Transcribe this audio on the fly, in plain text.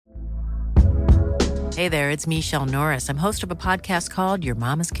Hey there, it's Michelle Norris. I'm host of a podcast called Your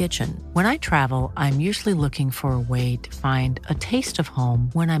Mama's Kitchen. When I travel, I'm usually looking for a way to find a taste of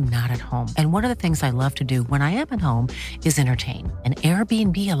home when I'm not at home. And one of the things I love to do when I am at home is entertain. And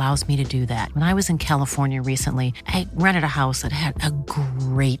Airbnb allows me to do that. When I was in California recently, I rented a house that had a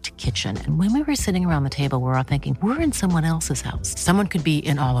great kitchen. And when we were sitting around the table, we were all thinking, we're in someone else's house. Someone could be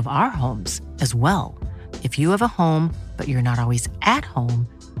in all of our homes as well. If you have a home, but you're not always at home,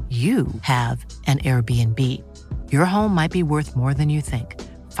 you have an Airbnb. Your home might be worth more than you think.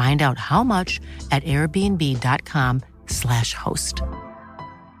 Find out how much at airbnb.com/host.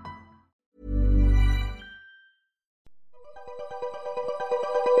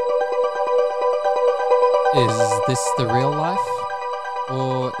 Is this the real life?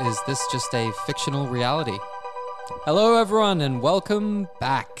 Or is this just a fictional reality? Hello everyone and welcome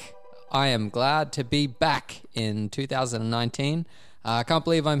back. I am glad to be back in 2019. I can't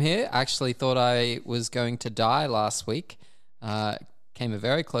believe I'm here. I actually thought I was going to die last week. Came a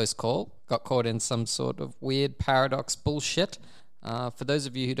very close call. Got caught in some sort of weird paradox bullshit. For those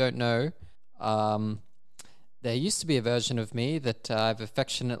of you who don't know, there used to be a version of me that I've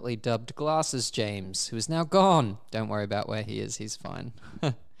affectionately dubbed Glasses James, who is now gone. Don't worry about where he is. He's fine.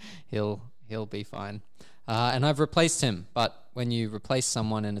 He'll be fine. And I've replaced him. But when you replace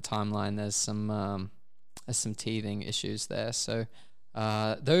someone in a timeline, there's some teething issues there. So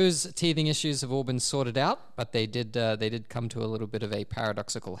those teething issues have all been sorted out, but they did come to a little bit of a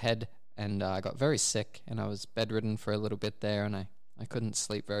paradoxical head, and I got very sick, and I was bedridden for a little bit there, and I couldn't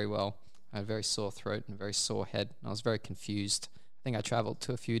sleep very well. I had a very sore throat and a very sore head, and I was very confused. I think I traveled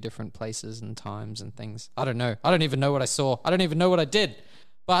to a few different places and times and things. I don't know. I don't even know what I saw. I don't even know what I did.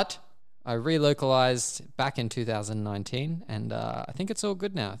 But I relocalized back in 2019, and I think it's all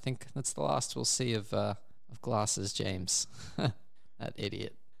good now. I think that's the last we'll see of Glasses James. That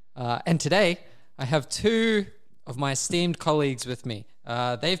idiot. And today, I have two of my esteemed colleagues with me.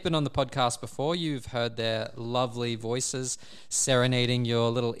 They've been on the podcast before. You've heard their lovely voices serenading your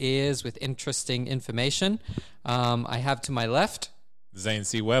little ears with interesting information. I have to my left Zane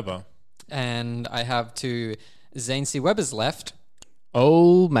C. Weber. And I have to Zane C. Weber's left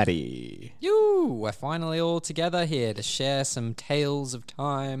Old Matty. We're finally all together here to share some tales of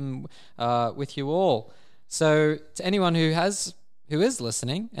time with you all. So to anyone who is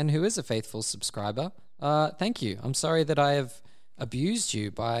listening and who is a faithful subscriber, thank you. I'm sorry that I have abused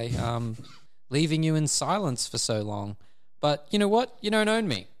you by leaving you in silence for so long. But you know what? You don't own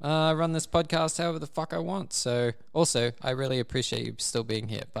me. I run this podcast however the fuck I want. So also, I really appreciate you still being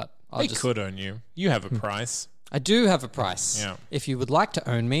here. But I could own you. You have a price. I do have a price. Yeah. If you would like to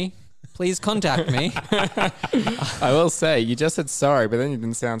own me, please contact me. I will say, you just said sorry, but then you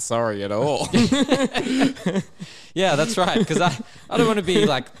didn't sound sorry at all. Yeah, that's right, because I don't want to be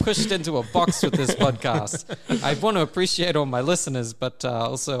like pushed into a box with this podcast. I want to appreciate all my listeners, but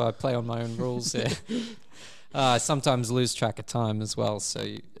also I play on my own rules here. I sometimes lose track of time as well, so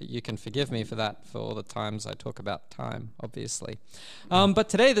you can forgive me for that, for all the times I talk about time, obviously. But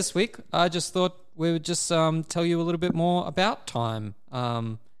today, this week, I just thought we would just tell you a little bit more about time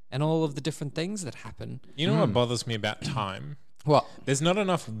and all of the different things that happen. You know what bothers me about time? What? There's not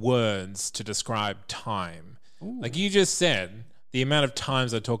enough words to describe time. Ooh. Like you just said, the amount of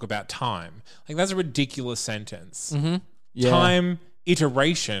times I talk about time. Like that's a ridiculous sentence. Mm-hmm. Yeah. Time,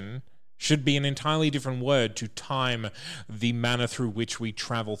 iteration, should be an entirely different word to time, the manner through which we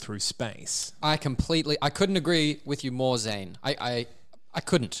travel through space. I couldn't agree with you more, Zane. I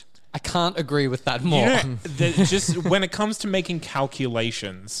couldn't. I can't agree with that more. You know, just when it comes to making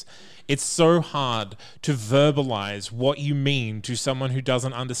calculations, it's so hard to verbalize what you mean to someone who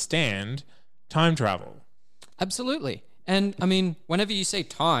doesn't understand time travel. Absolutely. And, I mean, whenever you say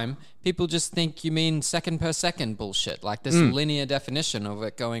time, people just think you mean second per second bullshit, like this linear definition of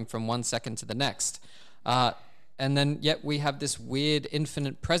it going from 1 second to the next. And then yet we have this weird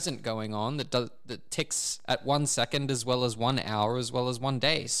infinite present going on that ticks at 1 second as well as 1 hour as well as 1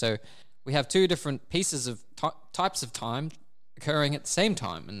 day. So we have two different pieces of types of time occurring at the same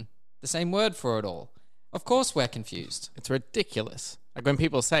time and the same word for it all. Of course we're confused. It's ridiculous. Like when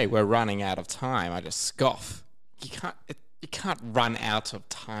people say we're running out of time, I just scoff. You can't run out of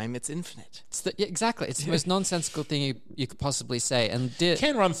time. It's infinite. Yeah, exactly. It's the most nonsensical thing you could possibly say. And you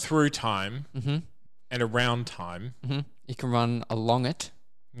can run through time and around time. Mm-hmm. You can run along it.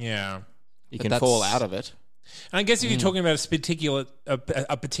 Yeah. You can fall out of it. And I guess if you're talking about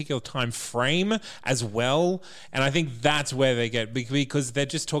a particular time frame as well, and I think that's where they get, because they're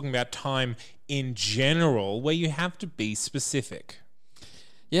just talking about time in general, where you have to be specific.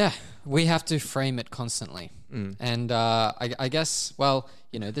 Yeah, we have to frame it constantly. And I guess, well,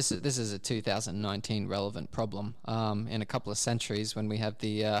 this is a 2019 relevant problem. In a couple of centuries, when we have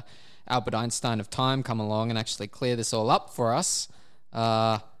the Albert Einstein of time come along and actually clear this all up for us,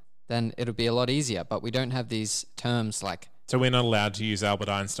 then it'll be a lot easier. But we don't have these terms like... So we're not allowed to use Albert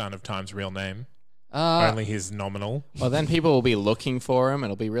Einstein of time's real name? Only his nominal? Well, then people will be looking for him.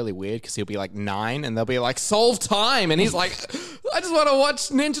 It'll be really weird because he'll be like 9 and they'll be like, solve time. And he's like, I just want to watch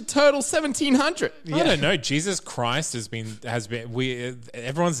Ninja Turtle 1700. I don't know. Jesus Christ has been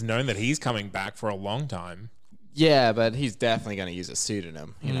everyone's known that he's coming back for a long time. Yeah, but he's definitely going to use a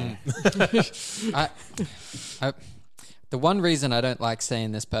pseudonym, you know. The one reason I don't like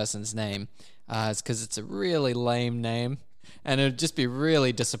saying this person's name is because it's a really lame name. And it'd just be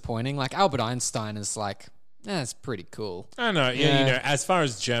really disappointing. Like Albert Einstein is like, it's pretty cool. I know. Yeah, as far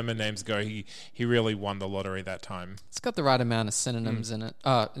as German names go, he really won the lottery that time. It's got the right amount of synonyms in it.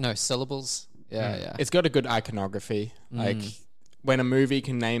 No, syllables. Yeah. It's got a good iconography. Like when a movie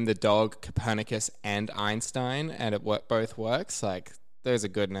can name the dog Copernicus and Einstein and it both works, like those are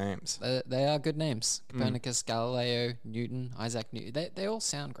good names. They are good names. Copernicus, Galileo, Newton, Isaac Newton. They all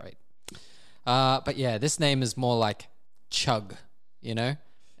sound great. But yeah, this name is more like Chug,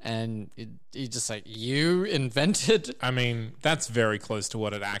 and you just like, you invented. I mean, that's very close to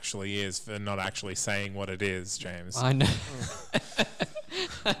what it actually is for not actually saying what it is, James. I know.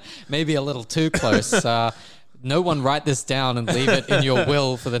 Maybe a little too close. No one write this down and leave it in your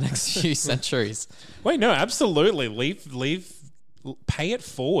will for the next few centuries. Wait, no, absolutely. Pay it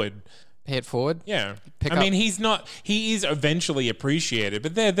forward. Pay it forward? Yeah. Pick I up. mean, he is eventually appreciated,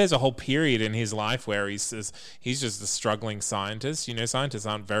 but there's a whole period in his life where he's just a struggling scientist. Scientists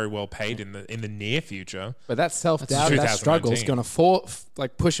aren't very well paid in the near future. But that self-doubt, that struggle is going to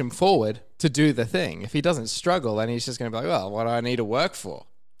push him forward to do the thing. If he doesn't struggle, then he's just going to be like, well, what do I need to work for?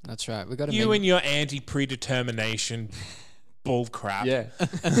 That's right. We got to and your anti-predetermination bull crap. Yeah.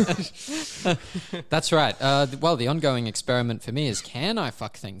 That's right. Well, the ongoing experiment for me is, can I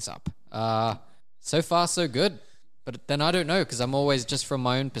fuck things up? So far, so good. But then I don't know, because I'm always just from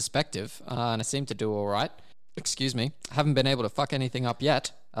my own perspective, and I seem to do all right. Excuse me. I haven't been able to fuck anything up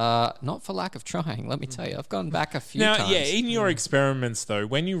yet. Not for lack of trying, let me tell you. I've gone back a few times. Now, in your experiments, though,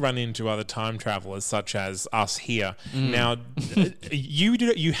 when you run into other time travelers, such as us here, now,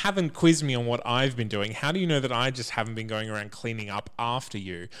 you haven't quizzed me on what I've been doing. How do you know that I just haven't been going around cleaning up after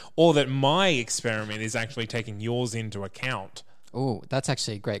you? Or that my experiment is actually taking yours into account? Oh, that's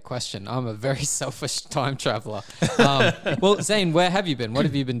actually a great question. I'm a very selfish time traveler. Well, Zane, where have you been? What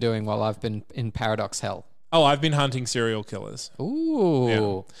have you been doing while I've been in Paradox Hell? Oh, I've been hunting serial killers. Ooh.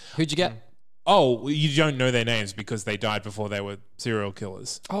 Yeah. Who'd you get? Oh, you don't know their names because they died before they were serial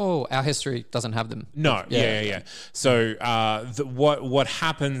killers. Oh, our history doesn't have them. No, yeah. So what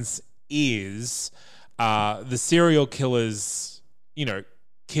happens is the serial killers,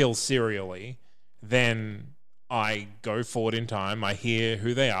 kill serially. Then I go forward in time, I hear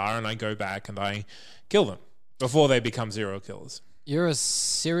who they are, and I go back and I kill them before they become serial killers. You're a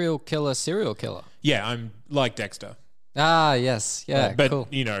serial killer. Yeah, I'm like Dexter. Ah, yes. Yeah, but, cool.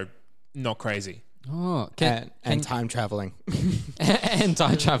 Not crazy. Oh, and time traveling. And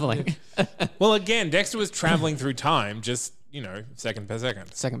time traveling. Well, again, Dexter was traveling through time, just, second per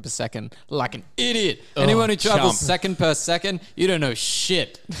second. Second per second. Like an idiot. Anyone who travels second per second, you don't know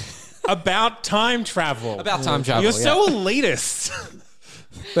shit. About time travel. About time travel. You're so elitist.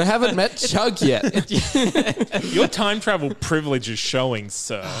 But haven't met Chug yet. Your time travel privilege is showing,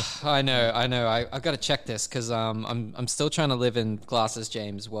 sir. I know. I've got to check this because I'm still trying to live in Glasses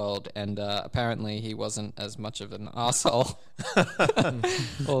James' world, and apparently he wasn't as much of an asshole.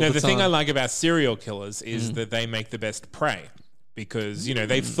 The thing I like about serial killers is that they make the best prey. Because,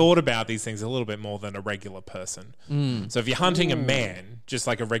 they've thought about these things a little bit more than a regular person. So if you're hunting a man, just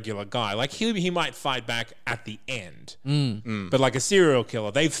like a regular guy, like he might fight back at the end. But like a serial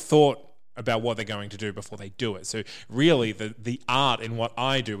killer, they've thought about what they're going to do before they do it. So really the art in what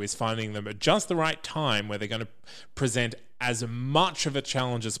I do is finding them at just the right time where they're going to present as much of a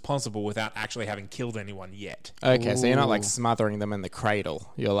challenge as possible without actually having killed anyone yet. Okay, so you're not like smothering them in the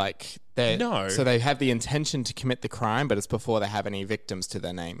cradle. You're like... No. So they have the intention to commit the crime, but it's before they have any victims to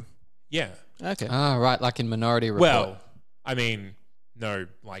their name. Yeah. Okay. Ah, right, like in Minority Report. Well, I mean, no,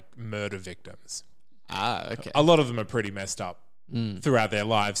 like murder victims. Ah, okay. A lot of them are pretty messed up throughout their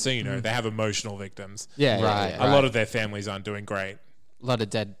lives. So, they have emotional victims. Yeah, Right. A lot of their families aren't doing great. A lot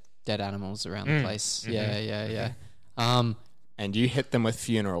of dead animals around the place. Yeah. And you hit them with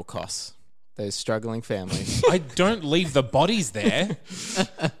funeral costs. Those struggling families. I don't leave the bodies there.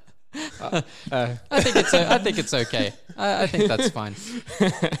 I think it's okay. I think that's fine.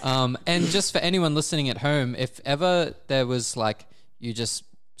 And just for anyone listening at home, if ever there was like you just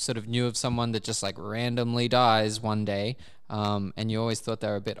sort of knew of someone that just like randomly dies one day, and you always thought they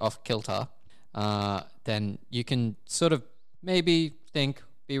were a bit off kilter, then you can sort of maybe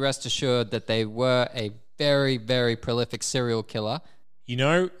be rest assured that they were a very, very prolific serial killer. You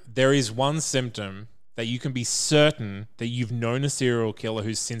know, there is one symptom that you can be certain that you've known a serial killer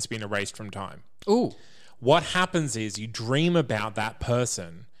who's since been erased from time. Ooh. What happens is you dream about that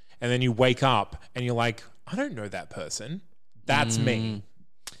person and then you wake up and you're like, I don't know that person. That's me.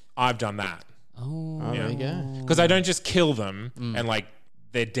 I've done that. Oh, there you go. Because I don't just kill them and like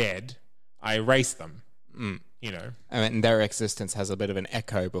they're dead. I erase them. You know. I mean, their existence has a bit of an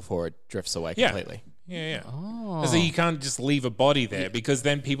echo before it drifts away completely. Yeah. Oh. So you can't just leave a body there because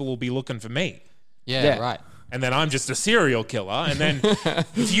then people will be looking for me. Yeah, right. And then I'm just a serial killer. And then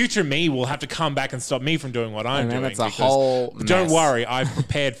future me will have to come back and stop me from doing what I'm doing. It's a whole mess. Don't worry, I've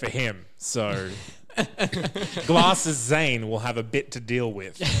prepared for him. So Glasses Zane will have a bit to deal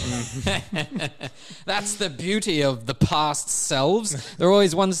with. That's the beauty of the past selves. They're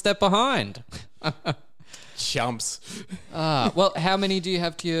always one step behind. Chumps. Well, how many do you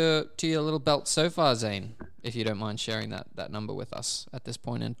have to your little belt so far, Zane? If you don't mind sharing that number with us at this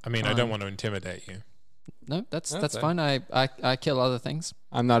point in I mean, time. I don't want to intimidate you. No, that's fine. I kill other things.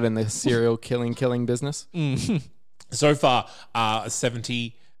 I'm not in the serial killing business. So far,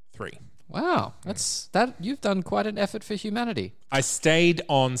 73. Wow, that you've done quite an effort for humanity. I stayed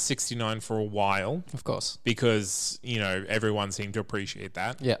on 69 for a while Of course. because, you know, everyone seemed to appreciate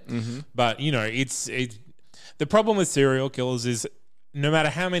that. Yeah. But, you know, the problem with serial killers is no matter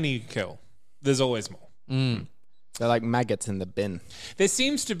how many you kill, there's always more. They're like maggots in the bin. There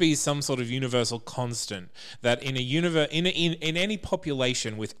seems to be some sort of universal constant that in any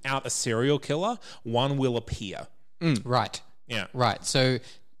population without a serial killer, one will appear. Right. Yeah. Right. So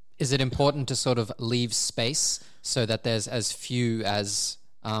is it important to sort of leave space so that there's as few as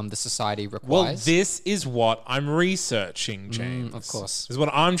the society requires? Well, this is what I'm researching, James. of course. This is what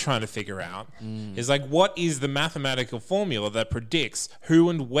I'm trying to figure out. Is like, what is the mathematical formula that predicts who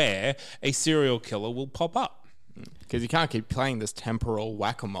and where a serial killer will pop up? Because you can't keep playing this temporal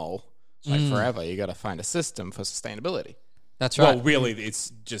whack-a-mole like forever. You got to find a system for sustainability. That's right. Well, really,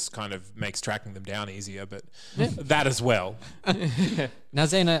 it's just kind of makes tracking them down easier, but that as well. Now,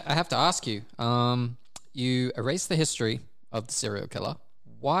 Zane, I have to ask you. You erased the history of the serial killer.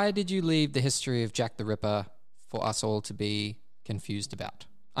 Why did you leave the history of Jack the Ripper for us all to be confused about?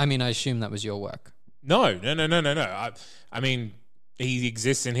 I mean, I assume that was your work. No. I mean, he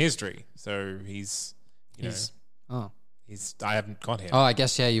exists in history, so he's, you know, I haven't got him. Oh, I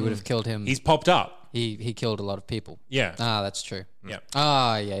guess, yeah, you would have killed him. He's popped up. He killed a lot of people. Yeah. That's true. Yeah.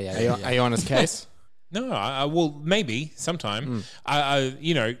 Yeah. Are you on his case? No, I will maybe sometime.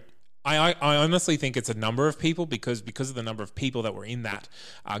 You know, I honestly think it's a number of people because of the number of people that were in that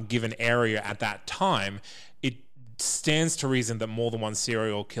given area at that time, it stands to reason that more than one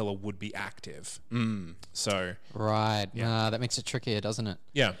serial killer would be active. So Right. Yeah. That makes it trickier, doesn't it?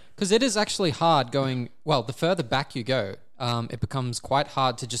 yeah, Because it is actually hard going... Well, the further back you go, it becomes quite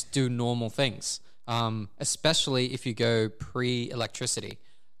hard to just do normal things, especially if you go pre-electricity.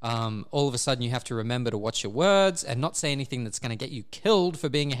 All of a sudden you have to remember to watch your words and not say anything that's going to get you killed for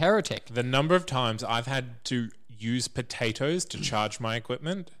being a heretic. the number of times I've had to use potatoes to charge my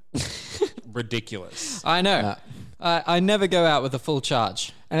equipment, ridiculous. I know. I never go out with a full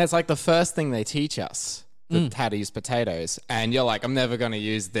charge. And it's like the first thing they teach us, how to use potatoes. And you're like, I'm never going to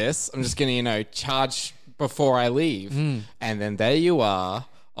use this. I'm just going to, charge before I leave. And then there you are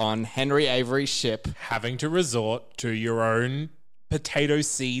on Henry Avery's ship. Having to resort to your own potato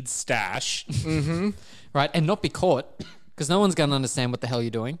seed stash. Right? And not be caught, because no one's going to understand what the hell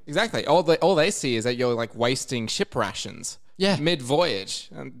you're doing. Exactly. All they see is that you're like wasting ship rations. Yeah. Mid-voyage.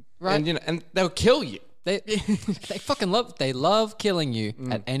 And, Right. and they'll kill you. They fucking love killing you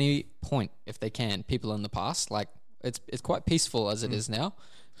at any point if they can. People in the past, like it's quite peaceful as it is now,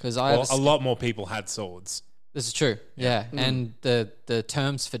 because Well, a lot more people had swords. this is true, yeah. And the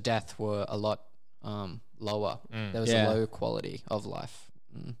terms for death were a lot lower. There was a low quality of life.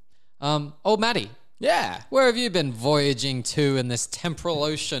 Old Maddie, Yeah. where have you been voyaging to in this temporal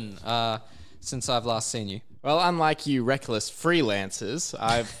ocean since I've last seen you? Well, unlike you reckless freelancers,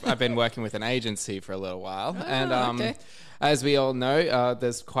 I've been working with an agency for a little while. And okay. as we all know,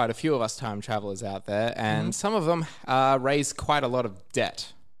 there's quite a few of us time travelers out there, and some of them raise quite a lot of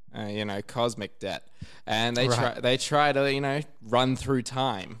debt, cosmic debt. And they try to, run through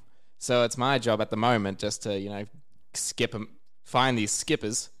time. So it's my job at the moment just to, skip 'em, find these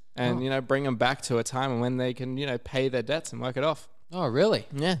skippers and, bring them back to a time when they can, pay their debts and work it off. Oh, really?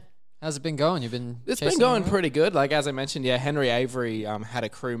 Yeah. How's it been going? It's been going pretty good. Like, as I mentioned, Henry Avery had a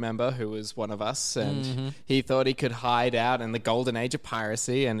crew member who was one of us, and he thought he could hide out in the golden age of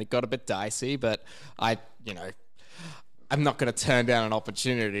piracy, and it got a bit dicey, but I'm not going to turn down an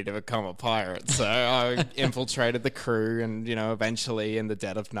opportunity to become a pirate. So I infiltrated the crew, and, eventually in the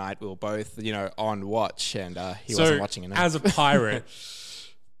dead of night, we were both, on watch, and he wasn't watching enough. As a pirate,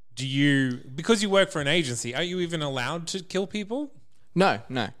 because you work for an agency, are you even allowed to kill people? No.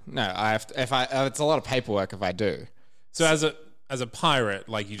 I have to, it's a lot of paperwork if I do. So as a pirate,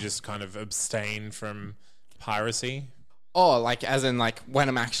 like, you just kind of abstain from piracy? Oh, like, as in, like, when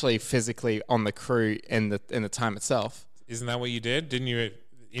I'm actually physically on the crew in the time itself. Isn't that what you did? Didn't you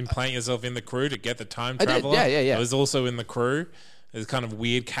implant yourself in the crew to get the time traveler? Yeah. I was also in the crew. There's kind of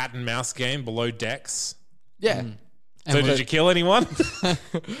weird cat and mouse game below decks. Yeah. So did you kill anyone? I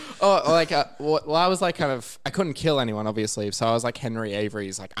was like I couldn't kill anyone, obviously. So I was like Henry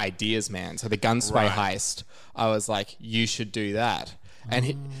Avery's like ideas man. So the Gunsway heist, I was like, you should do that.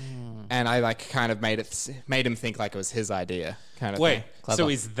 And I like kind of made him think like it was his idea kind of thing. Wait, so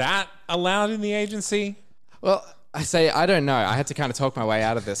is that allowed in the agency? Well, I don't know. I had to kind of talk my way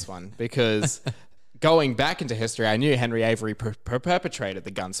out of this one because going back into history, I knew Henry Avery perpetrated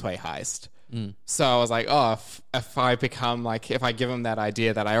the Gunsway heist. So I was like, if I give him that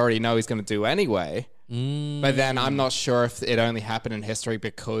idea that I already know he's going to do anyway, but then I'm not sure if it only happened in history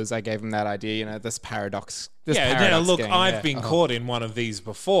because I gave him that idea, this paradox. I've been caught in one of these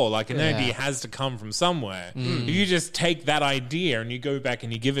before. Like, an idea has to come from somewhere. If you just take that idea and you go back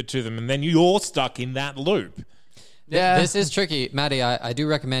and you give it to them, and then you're stuck in that loop. Yeah. This is tricky. Maddie, I do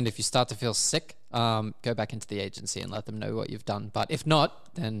recommend if you start to feel sick, go back into the agency and let them know what you've done. But if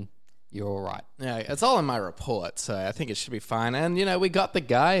not, then you're all right. Yeah, it's all in my report, so I think it should be fine. And, we got the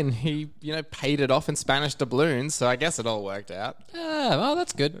guy and he, paid it off in Spanish doubloons, so I guess it all worked out. Yeah, well,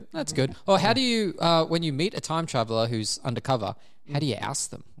 that's good. That's good. Or how do you, when you meet a time traveler who's undercover, how do you ask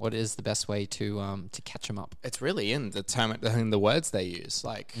them? What is the best way to catch them up? It's really in the words they use.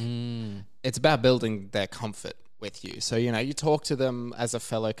 Like, it's about building their comfort with you. So, you talk to them as a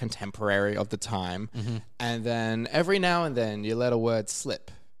fellow contemporary of the time, and then every now and then you let a word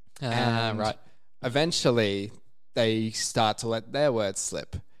slip. Right. Eventually, they start to let their words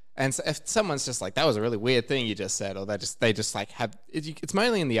slip. And so if someone's just like, that was a really weird thing you just said, or they just like have, it's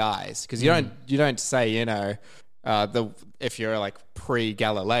mainly in the eyes, because you don't say, if you're like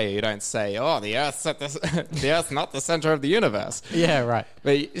pre-Galileo, you don't say, the Earth's not the center of the universe. Yeah, right.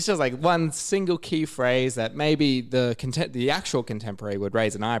 But it's just like one single key phrase that maybe the actual contemporary would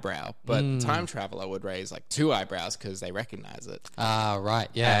raise an eyebrow, but time traveler would raise like two eyebrows because they recognize it. Right,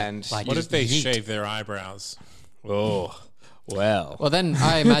 yeah. And like, what if they shave their eyebrows? Oh, well. Well, then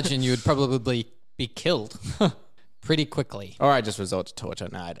I imagine you would probably be killed pretty quickly. Or I just resort to torture.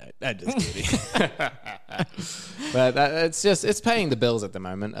 No, I don't. I'm just kidding. But it's paying the bills at the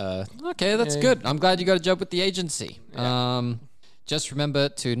moment. Okay, that's good. I'm glad you got a job with the agency. Yeah. Just remember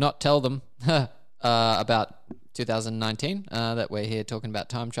to not tell them about 2019 that we're here talking about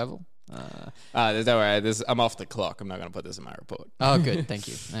time travel. Don't worry. I'm off the clock. I'm not going to put this in my report. Oh, good. Thank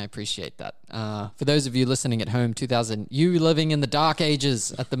you. I appreciate that. For those of you listening at home, you living in the dark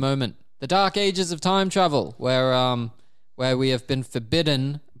ages at the moment. The dark ages of time travel, where we have been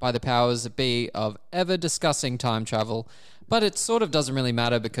forbidden by the powers that be of ever discussing time travel, but it sort of doesn't really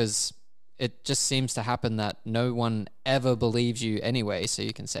matter because it just seems to happen that no one ever believes you anyway, so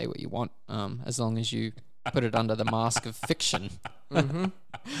you can say what you want, as long as you put it under the mask of fiction.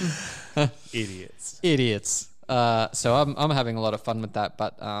 Idiots. So I'm having a lot of fun with that,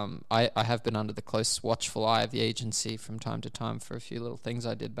 but I have been under the close watchful eye of the agency from time to time for a few little things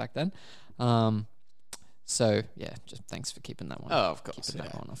I did back then. So yeah, just thanks for keeping that one. Oh, of course, keeping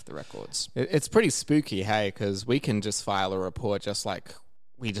that one off the records. It's pretty spooky, hey, because we can just file a report just like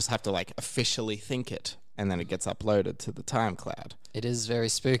we just have to like officially think it, and then it gets uploaded to the time cloud. It is very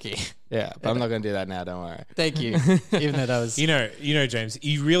spooky. Yeah, but I'm not going to do that now. Don't worry. Thank you. Even though that was, you know, James,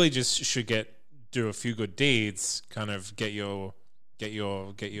 you really just should do a few good deeds, kind of get your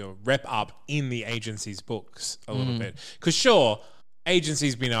rep up in the agency's books a little bit. Because sure,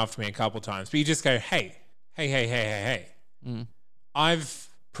 agency's been after me a couple times, but you just go, hey. I've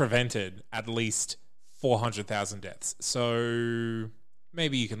prevented at least 400,000 deaths, so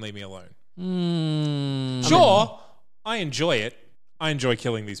maybe you can leave me alone. Sure, I enjoy it. I enjoy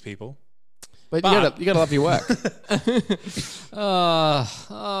killing these people. But you gotta love your work.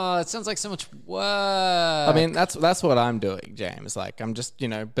 It sounds like so much work. I mean, that's what I'm doing, James. Like, I'm just,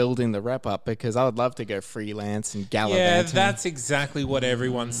 building the rep up because I would love to go freelance and gallivanting. Yeah, that's exactly what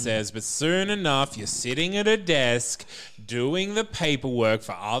everyone says. But soon enough, you're sitting at a desk doing the paperwork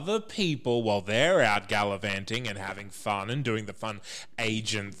for other people while they're out gallivanting and having fun and doing the fun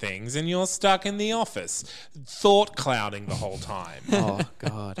agent things, and you're stuck in the office, thought clouding the whole time. Oh,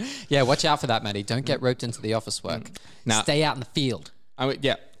 God. Yeah, watch out for that, Matty. Don't get roped into the office work. Nah. Stay out in the field.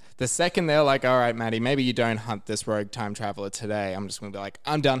 Yeah. The second they're like, all right, Maddie, maybe you don't hunt this rogue time traveler today, I'm just going to be like,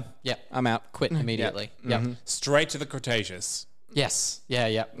 I'm done. Yeah. I'm out. Quit immediately. Yep. Yep. Straight to the Cretaceous. Yes.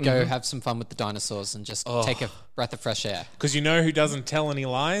 Yeah. Go have some fun with the dinosaurs and just take a breath of fresh air. Because you know who doesn't tell any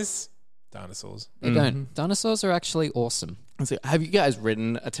lies? Dinosaurs. They don't. Dinosaurs are actually awesome. So, have you guys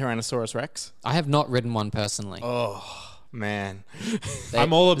ridden a Tyrannosaurus Rex? I have not ridden one personally. Oh, man.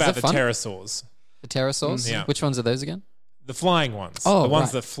 I'm all is about that the fun? pterosaurs. The pterosaurs? Yeah. Which ones are those again? The flying ones. Oh, the ones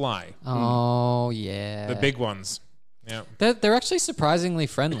right. that fly. Oh, yeah. The big ones. Yeah. They're actually surprisingly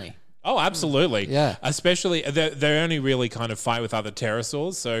friendly. Oh, absolutely. Yeah. Especially, they only really kind of fight with other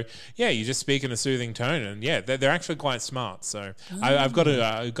pterosaurs. So, yeah, you just speak in a soothing tone. And, yeah, they're actually quite smart. So, I've got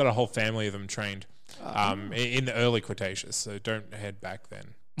a whole family of them trained in the early Cretaceous. So, don't head back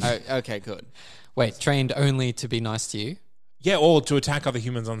then. Oh, okay, good. Wait, trained only to be nice to you? Yeah, or to attack other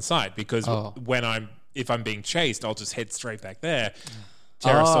humans on sight. Because Oh. if I'm being chased, I'll just head straight back there. So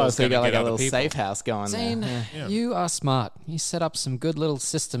you got like a little people. safe house going Zane, there. you are smart. You set up some good little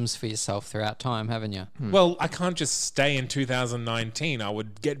systems for yourself throughout time, haven't you? Well, I can't just stay in 2019. I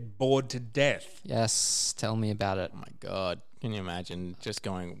would get bored to death. Yes, tell me about it. Oh, my God. Can you imagine just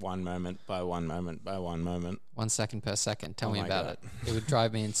going one moment by one moment by one moment? 1 second per second. Tell me my about God. it. It would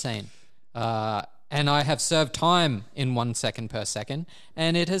drive me insane. And I have served time in 1 second per second,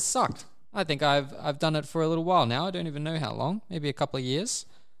 and it has sucked. I think I've done it for a little while now. I don't even know how long. Maybe a couple of years.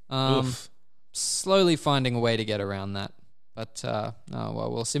 Oof. Slowly finding a way to get around that. But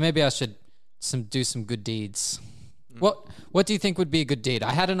we'll see. Maybe I should do some good deeds. What do you think would be a good deed?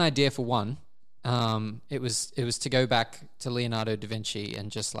 I had an idea for one. It was to go back to Leonardo da Vinci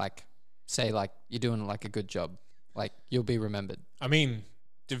and just say you're doing a good job. Like, you'll be remembered. I mean,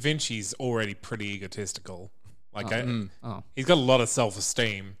 Da Vinci's already pretty egotistical. He's got a lot of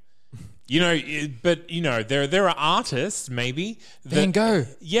self-esteem. There are artists maybe. Van Gogh.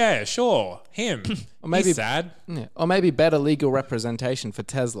 Yeah, sure, him. Or maybe He's sad. Yeah. Or maybe better legal representation for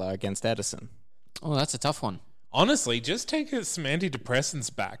Tesla against Edison. Oh, that's a tough one. Honestly, just take some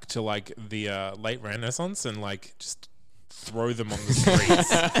antidepressants back to the late Renaissance and just throw them on the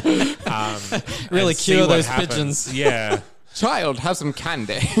streets. Really and see cure what those happens. pigeons. Yeah. Child, have some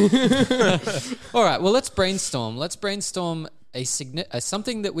candy. All right, well, let's brainstorm. Let's brainstorm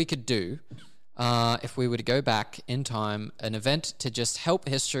something that we could do if we were to go back in time, an event to just help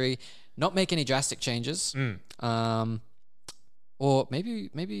history, not make any drastic changes, or maybe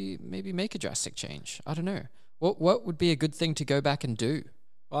make a drastic change. I don't know. What would be a good thing to go back and do?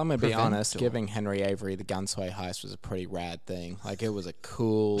 Well, I'm going to be Prevent honest. or- Giving Henry Avery the Gunsway heist was a pretty rad thing. It was a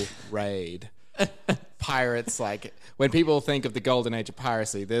cool raid. Pirates, when people think of the golden age of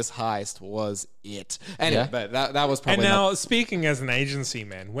piracy, this heist was it. Anyway, Yeah. but that was And probably now, speaking as an agency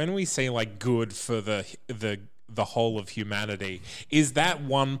man, when we say good for the whole of humanity, is that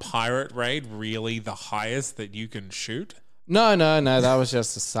one pirate raid really the highest that you can shoot? No, that was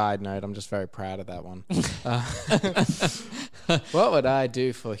just a side note. I'm just very proud of that one. What would I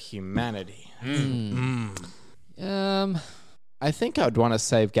do for humanity? I think I'd want to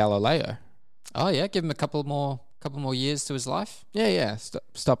save Galileo. Oh yeah, give him a couple more years to his life. Yeah.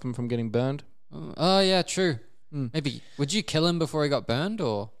 Stop him from getting burned. Oh yeah, true. Maybe would you kill him before he got burned,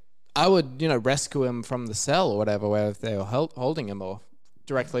 or I would, rescue him from the cell or whatever, where they were holding him, or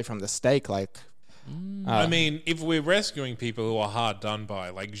directly from the stake, I mean, if we're rescuing people who are hard done by,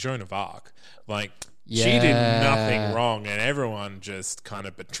 like Joan of Arc, she did Yeah. nothing wrong and everyone just kind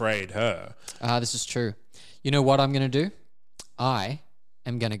of betrayed her. this is true. You know what I'm going to do? I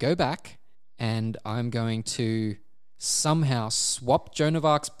am going to go back and I'm going to somehow swap Joan of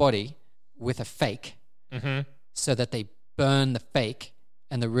Arc's body with a fake so that they burn the fake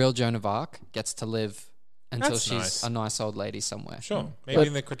and the real Joan of Arc gets to live until That's she's nice. a nice old lady somewhere. Sure, maybe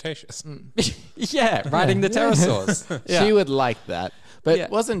in the Cretaceous. Yeah, riding the pterosaurs. She would like that. But Yeah.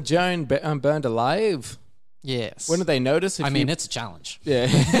 wasn't Joan burned alive? Yes. Wouldn't they notice if I mean, you... it's a challenge. Yeah.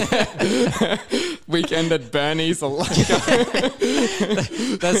 Weekend at Bernie's. There's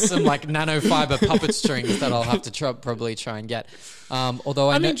some like nanofiber puppet strings that I'll have to probably try and get. Although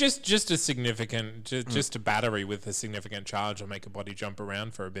I mean, just a significant, just a battery with a significant charge will make a body jump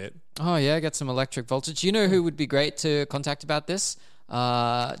around for a bit. Oh yeah, get some electric voltage. You know who would be great to contact about this?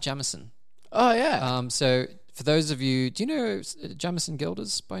 Jamison. Oh, yeah. So for those of you, do you know Jamison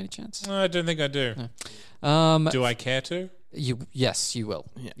Gilders by any chance? I don't think I do. No. Do I care to? Yes, you will.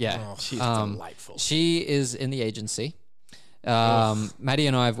 Yeah. Oh, she's delightful. She is in the agency. Maddie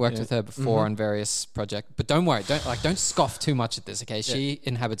and I have worked with her before on various projects, but don't worry, don't scoff too much at this, okay? She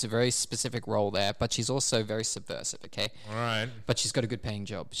inhabits a very specific role there, but she's also very subversive, okay? All right. But she's got a good paying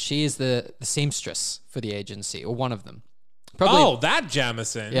job. She is the seamstress for the agency, or one of them. Probably. Oh, that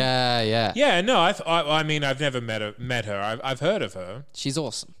Jamison. Yeah. Yeah, no, I mean, I've never met her. I've heard of her. She's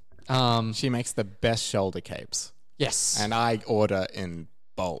awesome. She makes the best shoulder capes. Yes. And I order in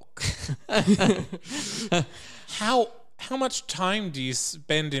bulk. How much time do you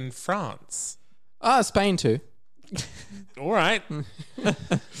spend in France? Spain too. All right.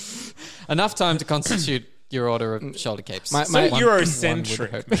 Enough time to constitute your order of shoulder capes. So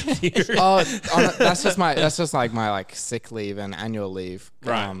Eurocentric. That's just like my sick leave and annual leave.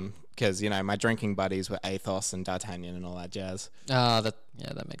 Right. Because my drinking buddies were Athos and D'Artagnan and all that jazz.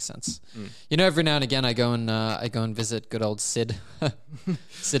 That makes sense. Every now and again I go and visit good old Sid,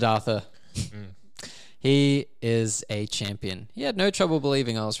 Sid Arthur. He is a champion. He had no trouble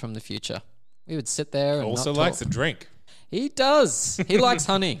believing I was from the future. We would sit there and also not likes talk. a drink. He does. He likes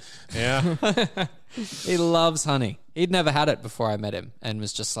honey. Yeah. He loves honey. He'd never had it before I met him and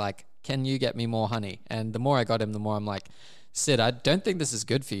was just like, can you get me more honey? And the more I got him, the more I'm like, Sid, I don't think this is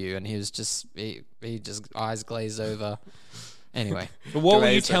good for you. And he was just, he just eyes glazed over. Anyway. But what were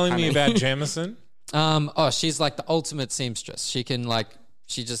you telling me about Jamison? She's like the ultimate seamstress. She can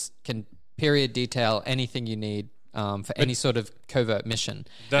she just can period detail anything you need for any sort of covert mission.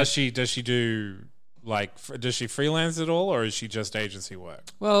 Does she do does she freelance at all, or is she just agency work?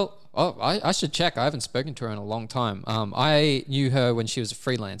 Well, I should check. I haven't spoken to her in a long time. I knew her when she was a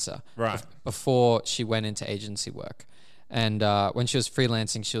freelancer. Right. Before she went into agency work. And when she was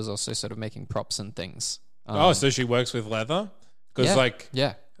freelancing, she was also sort of making props and things. So she works with leather? Because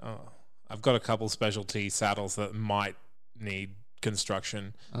I've got a couple specialty saddles that might need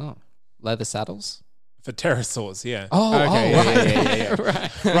construction. Oh, leather saddles? For pterosaurs, yeah. Oh, okay. Yeah.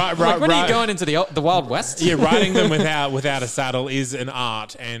 Right. When are you going into the Wild West? Yeah, riding them without a saddle is an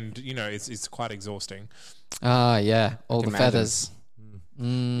art, and it's quite exhausting. Yeah, all the feathers.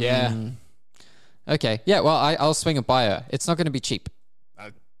 Yeah. Okay. Yeah. Well, I'll swing it by her. It's not going to be cheap.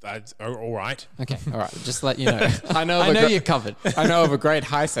 All right. Okay. All right. Just let you know. I know you're covered. I know of a great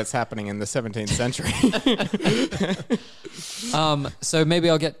heist that's happening in the 17th century. So maybe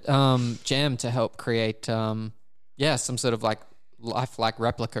I'll get Jam to help create some sort of lifelike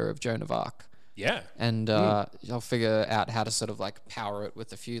replica of Joan of Arc. Yeah. And I'll figure out how to sort of power it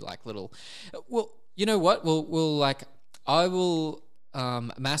with a few little. Well, you know what? I will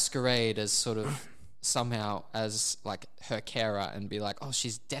masquerade as sort of somehow as her carer and be like, oh,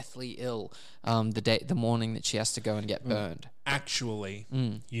 she's deathly ill the morning that she has to go and get burned. Actually,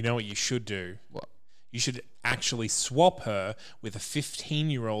 you know what you should do? What? You should actually swap her with a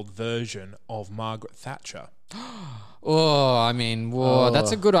 15-year-old version of Margaret Thatcher. Oh, I mean,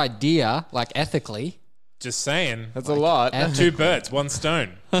 that's a good idea, ethically. Just saying. That's a lot. 2 birds, 1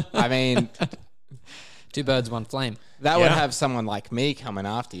 stone. I mean... 2 birds, 1 flame. That would have someone like me coming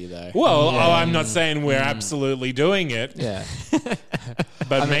after you, though. Well, I'm not saying we're absolutely doing it. Yeah.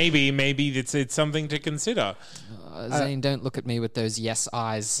 But maybe it's something to consider. Zane, don't look at me with those yes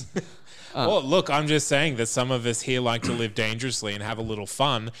eyes. Well, look, I'm just saying that some of us here like to live dangerously and have a little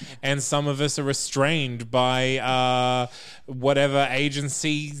fun, and some of us are restrained by whatever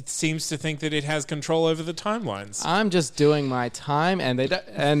agency seems to think that it has control over the timelines. I'm just doing my time, and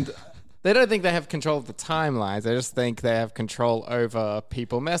they don't think they have control of the timelines. They just think they have control over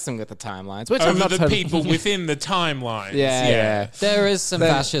people messing with the timelines, which I'm not over the people within the timelines. Yeah. There is some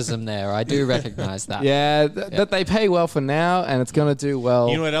fascism there. I do recognize that. Yeah, that they pay well for now, and it's going to do well.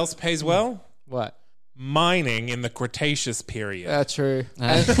 You know what else pays well? What? Mining in the Cretaceous period. True.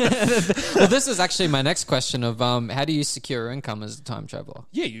 Well, this is actually my next question of how do you secure income as a time traveler?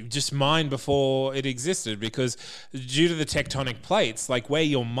 Yeah, you just mined before it existed, because due to the tectonic plates, where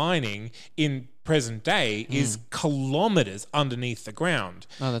you're mining in present day is kilometers underneath the ground.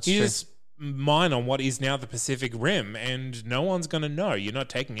 Oh, that's you true. Just mine on what is now the Pacific Rim, and no one's going to know. You're not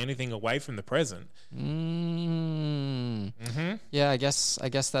taking anything away from the present. Yeah, I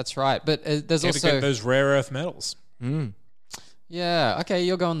guess that's right. But there's You have to also get those rare earth metals. yeah. Okay,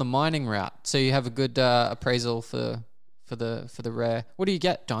 you're going the mining route, so you have a good appraisal for the rare. What do you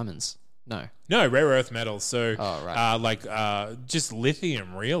get? Diamonds? No. No, rare earth metals. So, right. just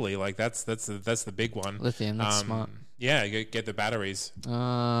lithium, really. Like that's the big one. Lithium. That's smart. Yeah, you get the batteries.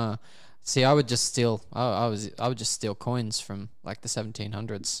 See, I would just steal. I would just steal coins from like the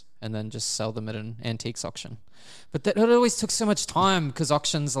 1700s and then just sell them at an antiques auction. But it always took so much time because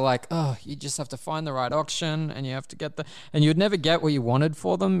auctions are like, oh, you just have to find the right auction and you have to get and you'd never get what you wanted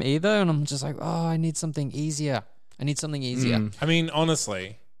for them either. And I'm just like, oh, I need something easier. I mean,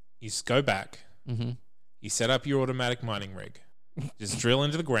 honestly, you just go back. You set up your automatic mining rig. Just drill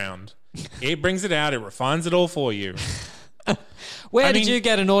into the ground. It brings it out. It refines it all for you. Where did you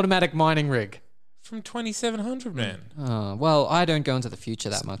get an automatic mining rig? From 2700, man. Oh, well, I don't go into the future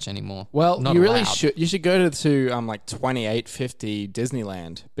that much anymore. Well, Not you really allowed. should. You should go to like 2850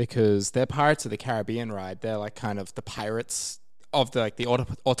 Disneyland because their Pirates of the Caribbean ride. They're like kind of the pirates of the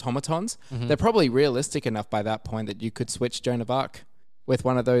automatons. They're probably realistic enough by that point that you could switch Joan of Arc with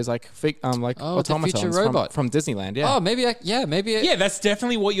one of those the automatons future robot from Disneyland. Yeah. Oh, maybe Yeah, that's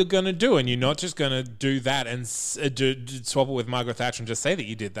definitely what you're going to do. And you're not just going to do that and swap it with Margaret Thatcher and just say that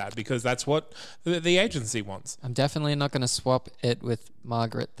you did that because that's what the agency wants. I'm definitely not going to swap it with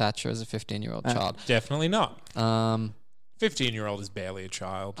Margaret Thatcher as a 15-year-old child. Definitely not. 15-year-old is barely a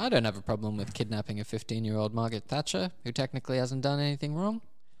child. I don't have a problem with kidnapping a 15-year-old Margaret Thatcher, who technically hasn't done anything wrong.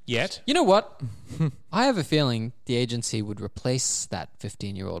 Yet. You know what? I have a feeling the agency would replace that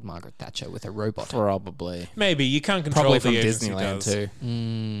 15-year-old Margaret Thatcher with a robot. Probably. Maybe. You can't control Probably the from agency Disneyland does.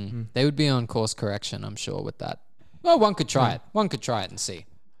 too. They would be on course correction, I'm sure, with that. Well, one could try it. One could try it and see.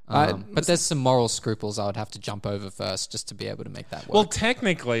 But there's some moral scruples I would have to jump over first just to be able to make that work. Well,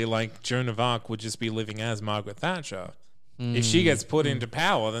 technically, like, Joan of Arc would just be living as Margaret Thatcher. If she gets put into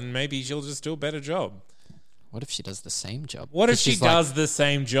power, then maybe she'll just do a better job. What if she does the same job? What if 'Cause she she's like, does the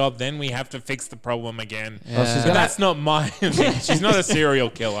same job? Then we have to fix the problem again. Yeah. But that's not my thing. She's not a serial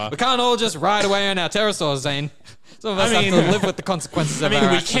killer. We can't all just ride away on our pterosaurs, Zane. Some of us have to live with the consequences of our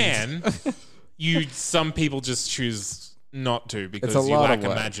we actions. can. Some people just choose not to because It's a you lot lack of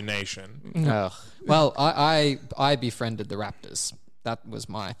work. imagination. Ugh. Well, I befriended the raptors. That was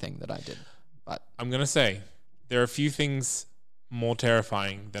my thing that I did. But I'm going to say there are a few things more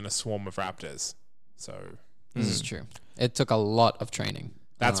terrifying than a swarm of raptors. So this is true. It took a lot of training.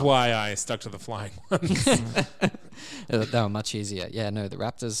 that's why I stuck to the flying ones. They were much easier. Yeah, no, the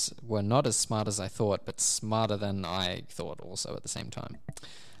raptors were not as smart as I thought, but smarter than I thought also at the same time.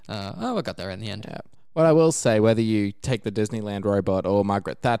 We got there in the end. Yeah. What I will say, whether you take the Disneyland robot or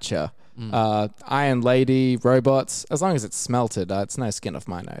Margaret Thatcher, Iron Lady robots, as long as it's smelted, it's no skin off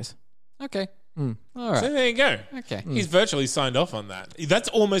my nose. Okay. All right. So there you go. Okay. He's virtually signed off on that. That's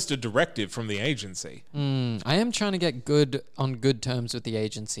almost a directive from the agency. I am trying to get on good terms with the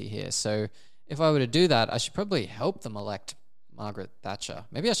agency here. So if I were to do that, I should probably help them elect Margaret Thatcher.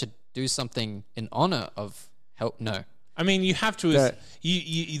 Maybe I should do something in honor of No. I mean, you have to.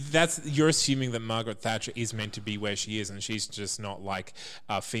 You're assuming that Margaret Thatcher is meant to be where she is, and she's just not like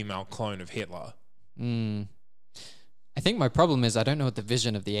a female clone of Hitler. I think my problem is I don't know what the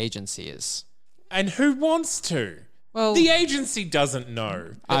vision of the agency is. And who wants to? Well, The agency doesn't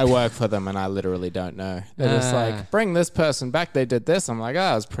know. I work for them and I literally don't know. They're just like, bring this person back. They did this. I'm like, it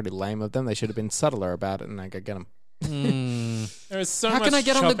was pretty lame of them. They should have been subtler about it and I could get them. There is so how much can I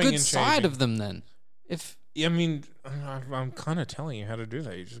get on the chopping good and side changing. of them then? I mean, I'm kind of telling you how to do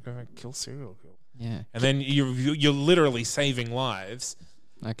that. You just go kill serial killers. Yeah. And then you're literally saving lives.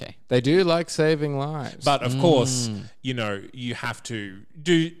 Okay. They do like saving lives. But of course, you have to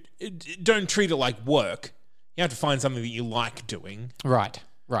don't treat it like work. You have to find something that you like doing. Right.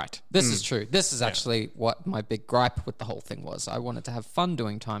 This is true. This is actually what my big gripe with the whole thing was. I wanted to have fun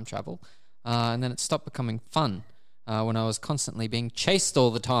doing time travel, and then it stopped becoming fun when I was constantly being chased all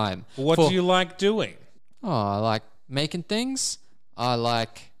the time. What do you like doing? Oh, I like making things. I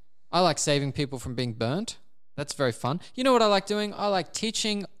like saving people from being burnt. That's very fun. You know what I like doing? I like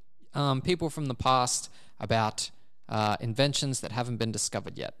teaching people from the past about inventions that haven't been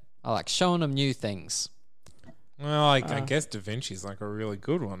discovered yet. I like showing them new things. Well, I guess Da Vinci's like a really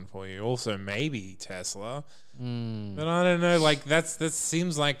good one for you. Also, maybe Tesla. But I don't know. Like that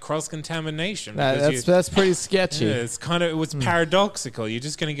seems like cross contamination. That's pretty sketchy. Yeah, it's paradoxical. You're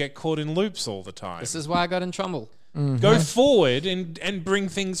just going to get caught in loops all the time. This is why I got in trouble. Go forward and bring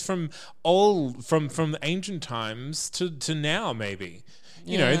things from ancient times to now. Maybe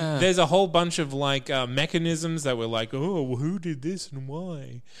there's a whole bunch of like mechanisms that were like, oh, well, who did this and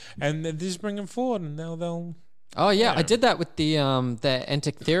why, and then just bring them forward, and they'll Oh yeah, I did that with the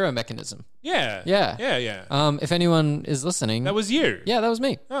Antikythera mechanism. Yeah. Yeah. Yeah. If anyone is listening, That was you. yeah, that was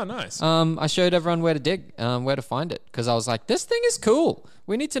me. Oh, nice. I showed everyone where to dig, where to find it, because I was like, this thing is cool.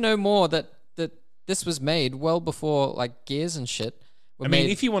 We need to know more that this was made well before like gears and shit. I mean,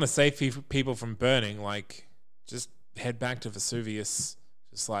 if you want to save people from burning, like, just head back to Vesuvius.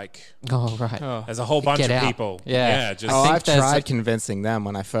 Just like, oh right, there's a whole bunch Get of out. people. Yeah. Just I've there's tried a- convincing them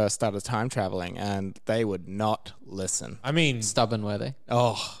when I first started time traveling, and they would not listen. I mean, stubborn were they?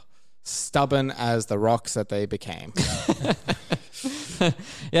 Oh, stubborn as the rocks that they became.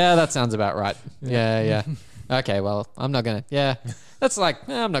 Yeah, that sounds about right. Yeah. Okay, well, I'm not gonna. Yeah, that's like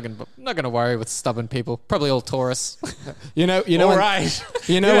I'm not gonna worry with stubborn people. Probably all Taurus. You know. all when- right.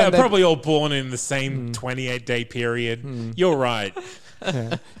 You know, yeah, when they- probably all born in the same 28-day period. You're right.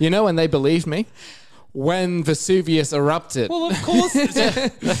 you know when they believed me? When Vesuvius erupted. Well, of course.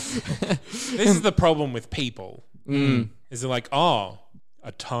 This is the problem with people. Is it like, oh,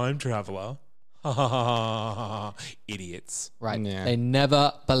 a time traveler? Idiots. Right. Yeah. They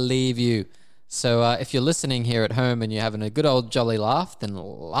never believe you. So if you're listening here at home and you're having a good old jolly laugh, then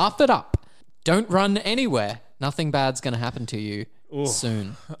laugh it up. Don't run anywhere. Nothing bad's going to happen to you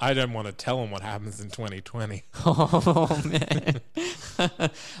soon. I don't want to tell them what happens in 2020. Oh, man.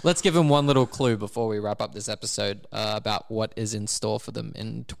 Let's give them one little clue before we wrap up this episode about what is in store for them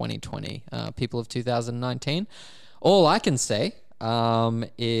in 2020. People of 2019. All I can say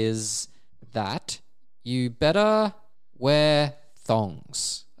is that you better wear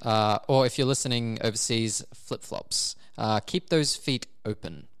thongs. Or if you're listening overseas, flip-flops. Keep those feet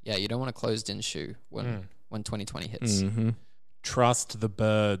open. Yeah, you don't want a closed-in shoe when 2020 hits. Mm-hmm. Trust the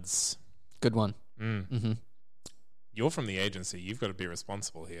birds. Good one. You're from the agency. You've got to be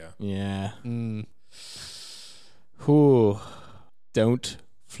responsible here. Yeah. Whew. Don't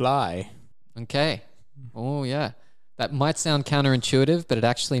fly. Okay. Oh, yeah. That might sound counterintuitive, but it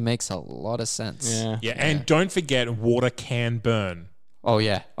actually makes a lot of sense. Yeah. Yeah, and don't forget, water can burn. Oh,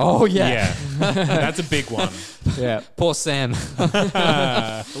 yeah. Oh, yeah. Yeah. That's a big one. Yeah. Poor Sam.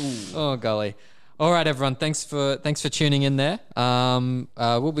 Oh, golly. All right, everyone. Thanks for tuning in there.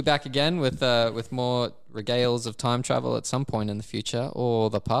 We'll be back again with more regales of time travel at some point in the future or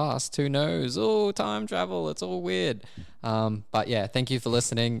the past. Who knows? Oh, time travel. It's all weird. But yeah, thank you for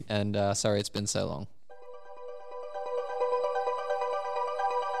listening, and sorry it's been so long.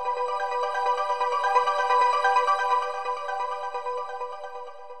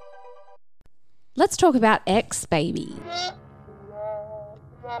 Let's talk about X, baby.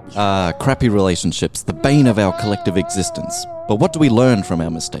 Crappy relationships, the bane of our collective existence. But what do we learn from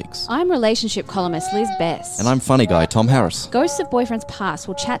our mistakes? I'm relationship columnist Liz Best. And I'm funny guy Tom Harris. Ghosts of Boyfriends Past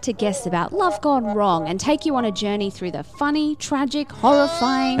will chat to guests about love gone wrong and take you on a journey through the funny, tragic,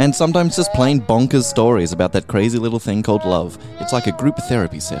 horrifying... And sometimes just plain bonkers stories about that crazy little thing called love. It's like a group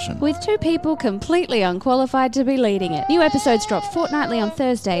therapy session. with two people completely unqualified to be leading it. New episodes drop fortnightly on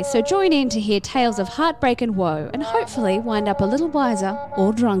Thursdays, so join in to hear tales of heartbreak and woe and hopefully wind up a little wiser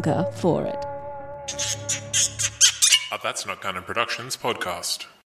or drunker for it. That's Not Canon Productions podcast.